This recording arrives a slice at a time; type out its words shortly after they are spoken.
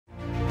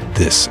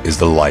This is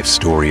the life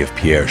story of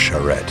Pierre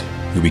Charette,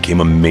 who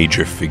became a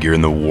major figure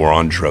in the war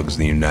on drugs in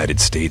the United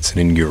States and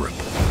in Europe.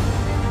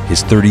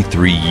 His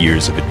 33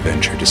 years of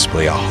adventure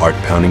display a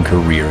heart-pounding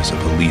career as a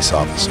police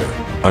officer,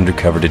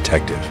 undercover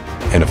detective,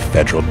 and a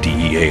federal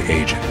DEA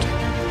agent.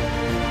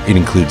 It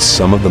includes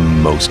some of the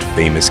most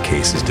famous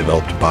cases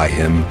developed by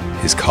him,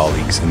 his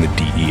colleagues, and the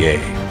DEA.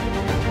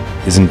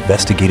 His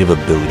investigative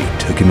ability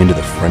took him into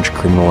the French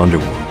criminal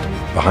underworld,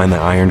 behind the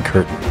Iron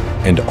Curtain,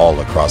 and all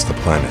across the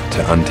planet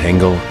to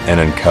untangle and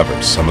uncover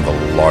some of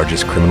the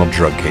largest criminal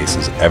drug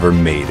cases ever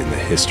made in the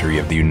history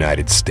of the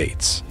United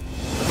States.